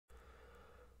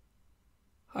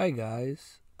Hi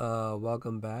guys,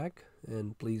 welcome back,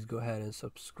 and please go ahead and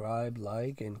subscribe,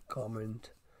 like, and comment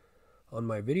on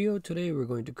my video. Today we're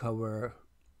going to cover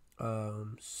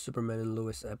Superman and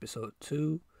Lois episode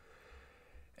 2,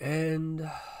 and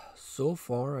so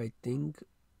far I think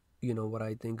what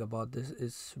I think about this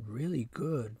is really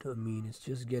good. I mean, it's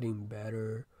just getting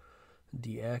better.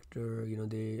 The actor,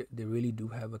 they really do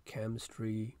have a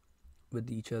chemistry with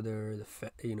each other.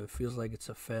 It feels like it's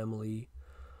a family.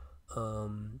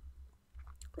 Um,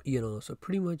 so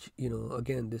pretty much,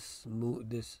 again, this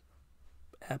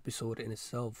episode in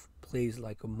itself plays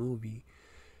like a movie.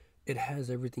 It has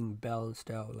everything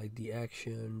balanced out, like the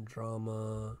action,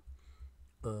 drama.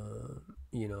 uh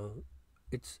you know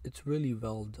it's really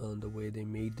well done the way they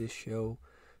made this show.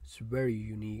 It's very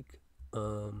unique,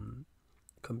 um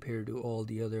compared to all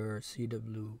the other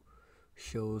CW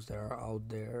shows that are out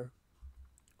there.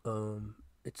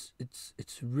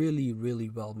 It's really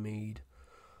well made,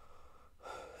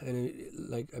 and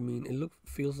it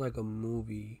feels like a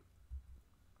movie.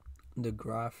 The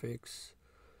graphics,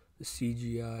 the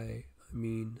CGI, I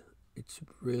mean, it's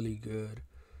really good.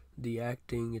 The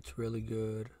acting, it's really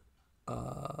good.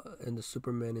 And the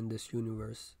Superman in this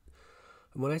universe.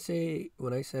 When I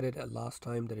said it at last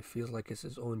time that it feels like it's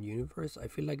his own universe, I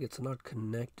feel like it's not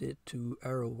connected to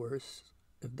Arrowverse,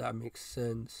 if that makes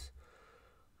sense.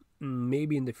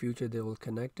 Maybe in the future they will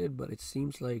connect it, but it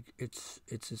seems like it's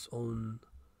his own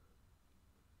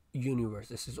universe.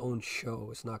 It's his own show.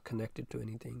 It's not connected to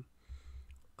anything.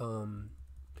 Um,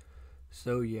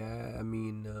 so yeah,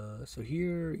 so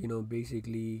here,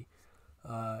 basically,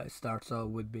 it starts out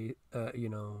with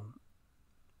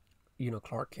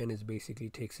Clark Kent is basically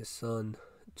takes his son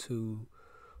to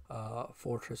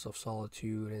Fortress of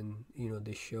Solitude, and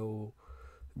they show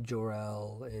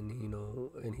Jor-El, and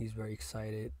and he's very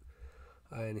excited,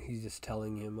 and he's just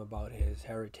telling him about his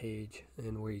heritage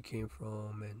and where he came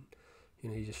from,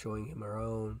 and he's just showing him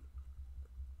around,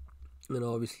 and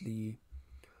obviously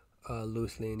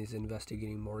Lois Lane is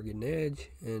investigating Morgan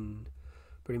Edge, and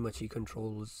pretty much he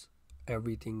controls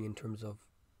everything in terms of,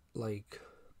 like,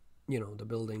 the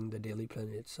building, the Daily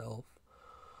Planet itself.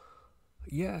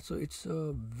 Yeah, so it's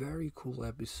a very cool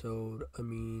episode. I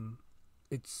mean,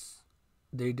 it's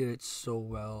they did it so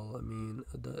well. I mean,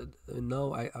 the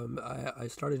now I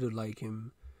started to like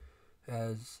him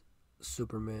as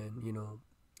Superman.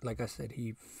 Like I said,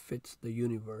 he fits the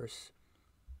universe.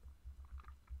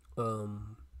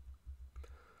 Um,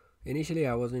 Initially,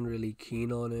 I wasn't really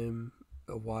keen on him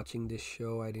watching this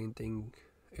show. I didn't think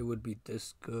it would be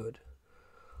this good.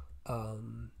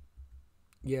 Um,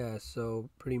 yeah, so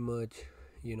pretty much,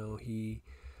 he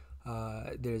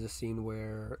there's a scene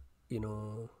where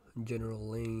General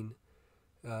Lane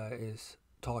is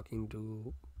talking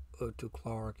to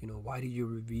Clark. Why did you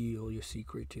reveal your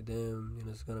secret to them?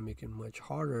 It's gonna make it much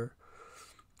harder.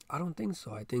 I don't think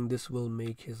so. I think this will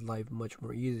make his life much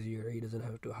more easier. He doesn't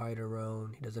have to hide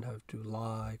around. He doesn't have to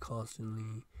lie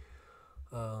constantly.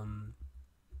 Um,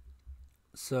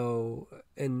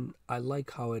 and I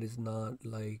like how it is not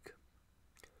like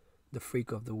the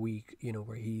freak of the week.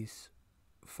 Where he's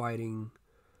fighting,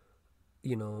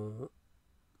 you know,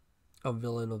 a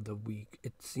villain of the week.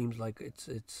 It seems like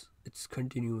it's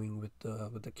continuing with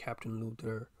the Captain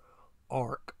Luther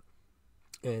arc,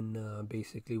 and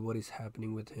basically what is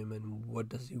happening with him and what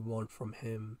does he want from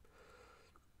him.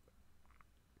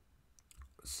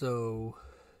 So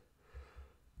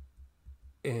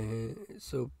and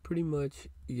so pretty much,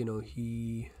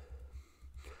 he.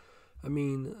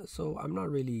 So I'm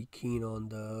not really keen on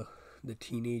the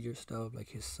teenager stuff, like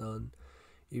his son,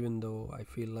 even though I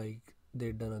feel like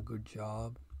they've done a good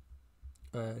job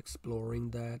exploring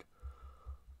that.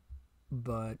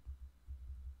 But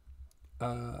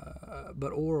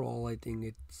but overall, I think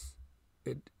it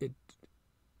it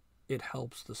it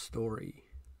helps the story.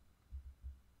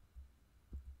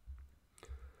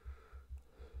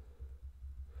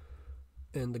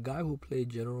 And the guy who played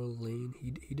General Lane,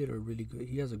 he did a really good.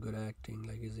 He has a good acting,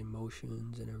 like his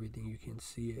emotions and everything. You can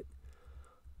see it.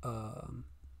 Um,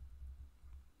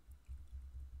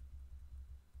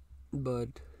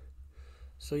 but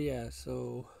so yeah,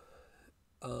 so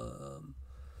um,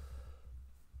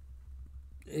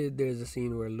 there's a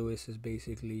scene where Lewis is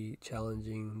basically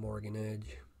challenging Morgan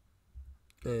Edge,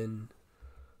 and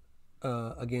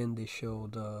again they show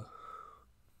the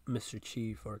Mr.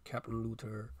 Chief or Captain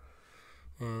Luther,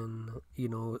 and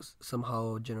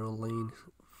somehow General Lane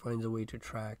finds a way to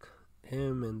track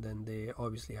him, and then they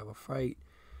obviously have a fight,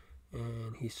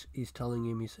 and he's telling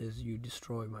him, he says, "You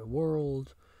destroy my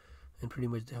world," and pretty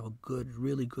much they have a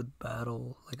really good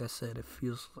battle. Like I said, it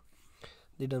feels like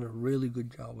they've done a really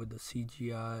good job with the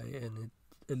CGI, and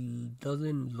it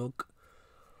doesn't look.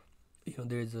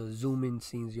 There's a zoom in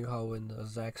scenes. You know how in the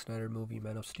Zack Snyder movie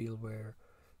Man of Steel where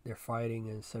they're fighting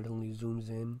and suddenly zooms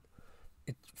in.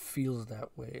 It feels that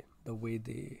way. The way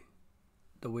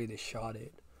they shot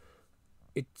it.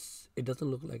 It doesn't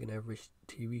look like an average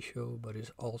TV show, but it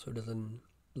also doesn't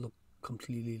look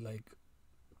completely like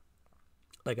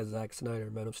a Zack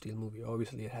Snyder Man of Steel movie.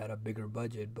 Obviously, it had a bigger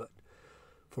budget, but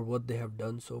for what they have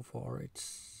done so far,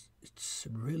 it's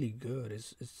really good.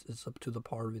 It's up to the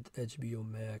par with HBO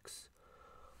Max.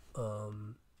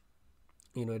 Um,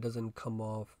 it doesn't come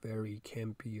off very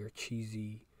campy or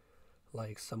cheesy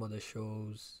like some of the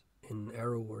shows in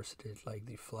Arrowverse did, like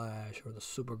the Flash or the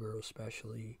Supergirl,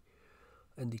 especially.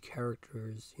 And the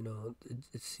characters,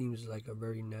 it seems like a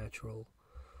very natural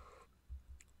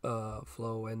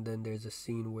flow. And then there's a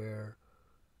scene where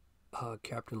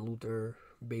Captain Luther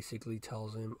basically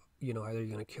tells him, either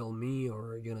you're gonna kill me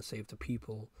or you're gonna save the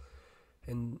people.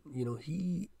 And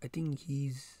I think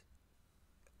he's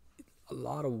a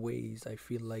lot of ways. I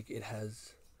feel like it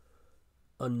has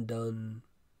undone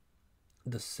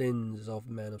the sins of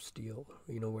Man of Steel.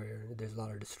 Where there's a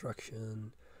lot of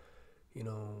destruction. You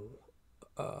know,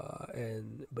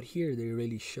 and but here they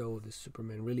really show this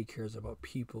Superman really cares about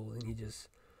people, and he just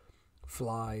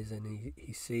flies and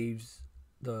he saves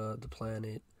the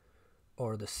planet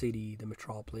or the city, the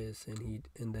metropolis, and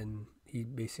then he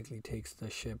basically takes the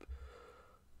ship,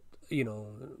 you know,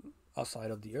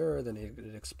 outside of the Earth, and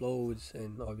it explodes,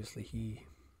 and obviously he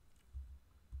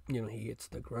hits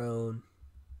the ground.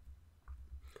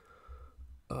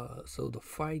 So the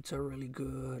fights are really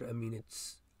good.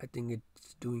 I think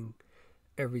it's doing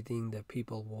everything that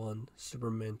people want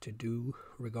Superman to do,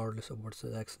 regardless of what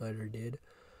Zack Snyder did.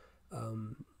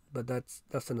 But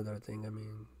that's another thing.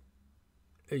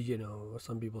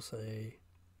 Some people say,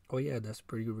 "Oh yeah, that's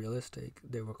pretty realistic.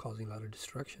 They were causing a lot of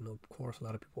destruction. Of course, a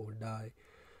lot of people would die."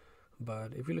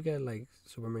 But if you look at like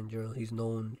Superman in general, he's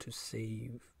known to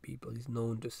save people. He's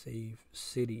known to save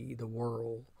city, the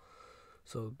world.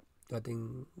 So I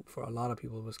think for a lot of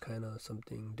people it was kind of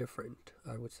something different,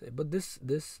 I would say. But this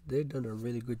they've done a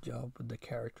really good job with the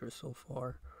characters so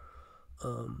far.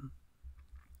 Um,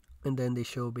 and then they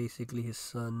show basically his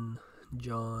son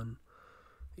John,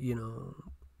 you know,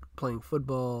 playing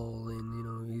football,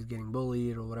 and he's getting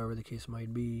bullied or whatever the case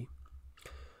might be.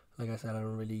 Like I said, I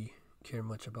don't really care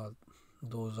much about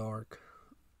those arc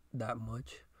that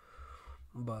much,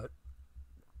 but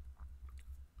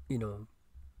you know,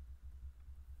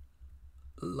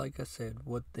 like I said,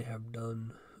 what they have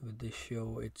done with this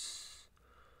show, it's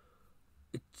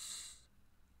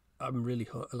I'm really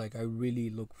like I really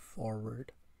look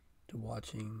forward to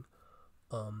watching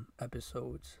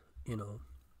episodes,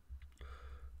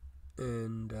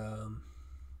 and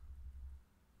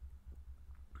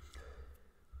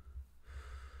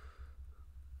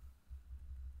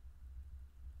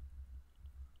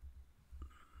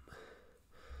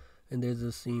and there's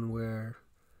a scene where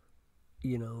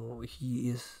he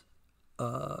is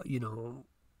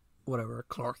whatever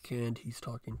Clark Kent, he's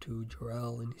talking to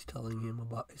Jor-El, and he's talking to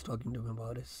him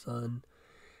about his son.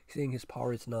 He's saying his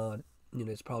power is not,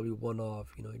 it's probably one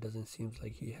off. It doesn't seem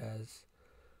like he has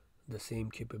the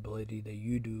same capability that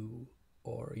you do,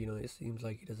 or it seems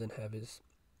like he doesn't have his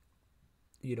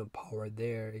power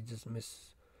there. It just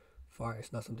misfires.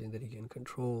 It's not something that he can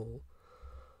control.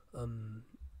 um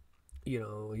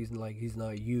he's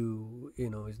not you.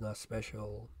 He's not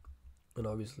special. And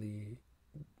obviously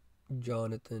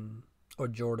Jonathan or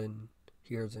Jordan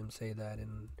hears him say that,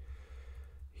 and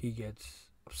he gets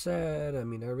upset. I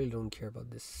really don't care about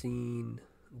this scene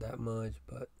that much,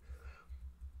 but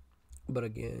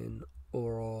again,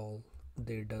 overall,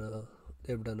 they've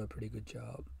done a pretty good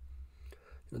job.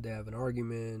 They have an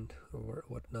argument or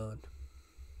whatnot,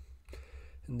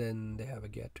 and then they have a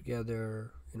get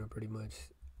together. Pretty much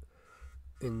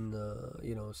in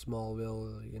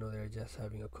Smallville. They're just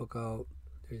having a cookout.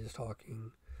 They're just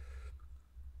talking.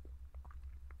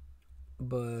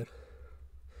 But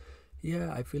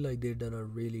yeah, I feel like they've done a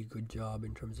really good job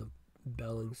in terms of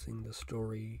balancing the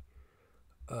story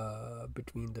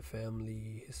between the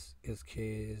family, his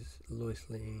kids, Lois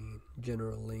Lane,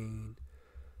 General Lane,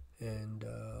 and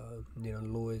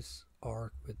Lois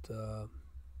arc with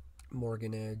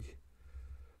Morgan Edge.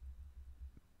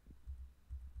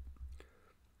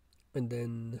 And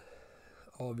then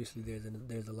obviously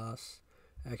there's a last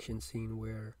action scene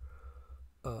where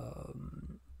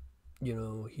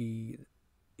he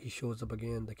shows up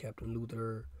again, the Captain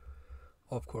Luther,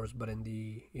 of course, but in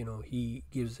the he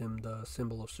gives him the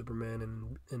symbol of Superman,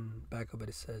 and in back of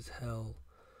it says hell,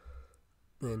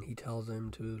 and he tells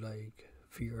him to like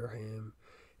fear him.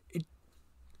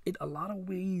 in a lot of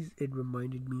ways it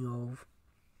reminded me of,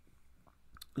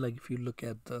 like, if you look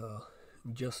at the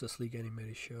Justice League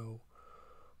animated show,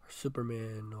 or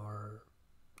Superman, or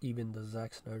even the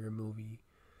Zack Snyder movie.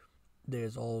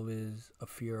 There's always a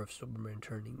fear of Superman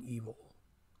turning evil,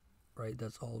 right?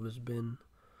 That's always been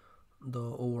the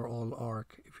overall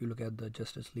arc. If you look at the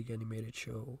Justice League animated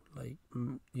show, like,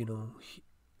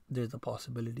 there's a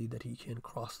possibility that he can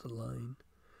cross the line.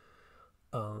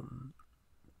 Um,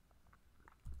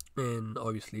 and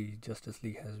obviously, Justice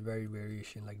League has very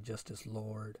variation, like Justice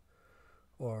Lord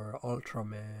or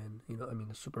Ultraman.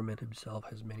 The Superman himself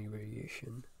has many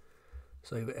variation.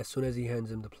 So as soon as he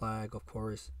hands him the plaque, of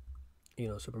course,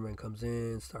 Superman comes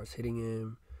in, starts hitting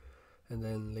him, and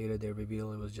then later they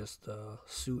reveal it was just a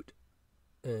suit,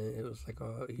 and it was like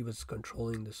he was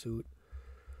controlling the suit,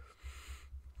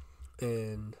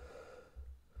 and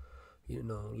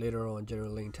later on,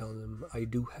 General Lane tells him, "I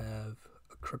do have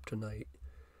a kryptonite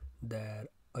that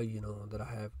that I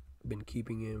have been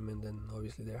keeping him," and then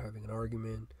obviously they're having an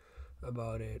argument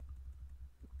about it.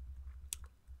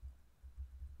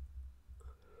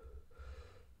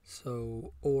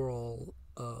 So overall,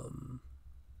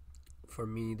 for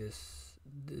me, this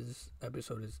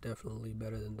episode is definitely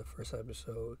better than the first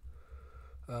episode.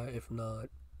 If not,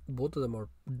 both of them are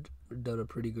done a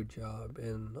pretty good job,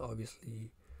 and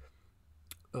obviously,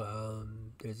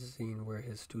 there's a scene where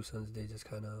his two sons, they just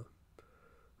kind of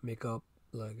make up,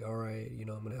 like, all right,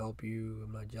 I'm gonna help you.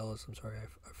 I'm not jealous. I'm sorry I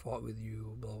fought with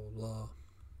you. Blah blah blah.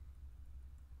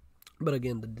 But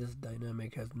again, this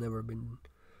dynamic has never been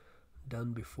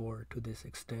done before to this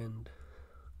extent.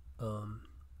 Um,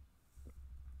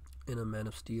 in a Man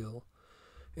of Steel,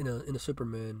 in a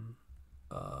Superman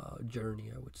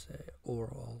journey, I would say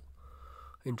overall,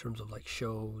 in terms of like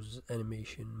shows,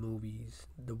 animation, movies,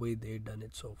 the way they've done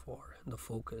it so far, the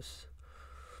focus,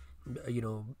 you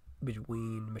know,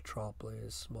 between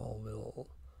Metropolis, Smallville,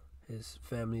 his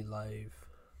family life,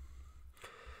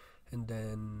 and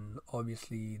then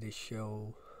obviously they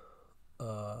show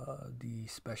the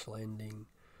special ending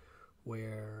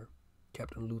where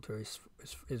Captain Luther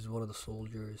is one of the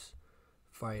soldiers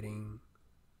fighting,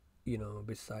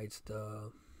 besides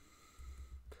the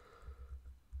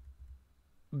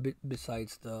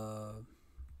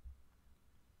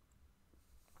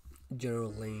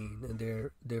General Lane, and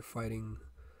they're fighting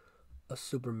a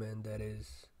Superman that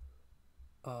is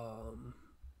um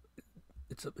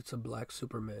it's a black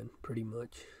Superman, pretty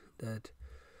much. That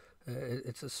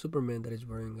it's a Superman that is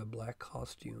wearing a black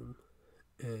costume,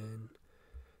 and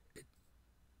it,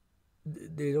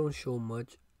 they don't show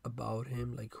much about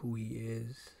him, like who he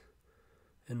is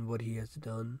and what he has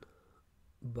done,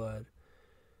 but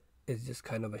it's just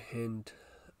kind of a hint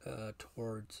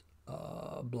towards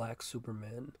black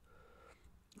Superman,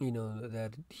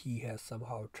 that he has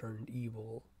somehow turned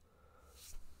evil,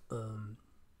 um,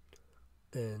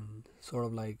 and sort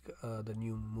of like the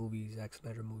new movies, Zack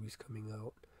Snyder movies coming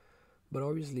out. But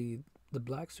obviously, the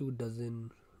black suit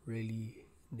doesn't really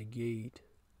negate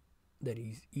that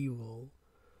he's evil.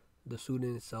 The suit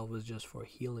in itself is just for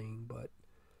healing, but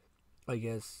I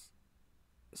guess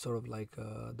sort of like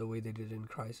the way they did in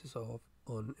Crisis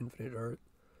on Infinite Earth,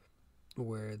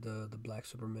 where the black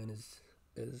Superman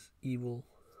is evil.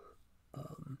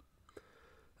 Um,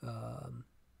 um,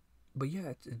 but yeah,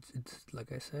 it's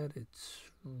like I said, it's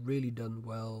really done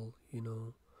well.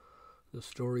 The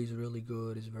story is really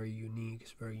good. It's very unique.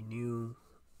 It's very new.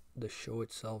 The show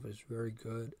itself is very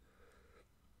good.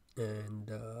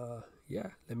 And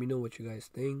yeah, let me know what you guys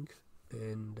think,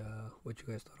 and what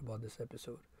you guys thought about this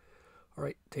episode. All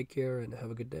right, take care and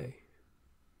have a good day.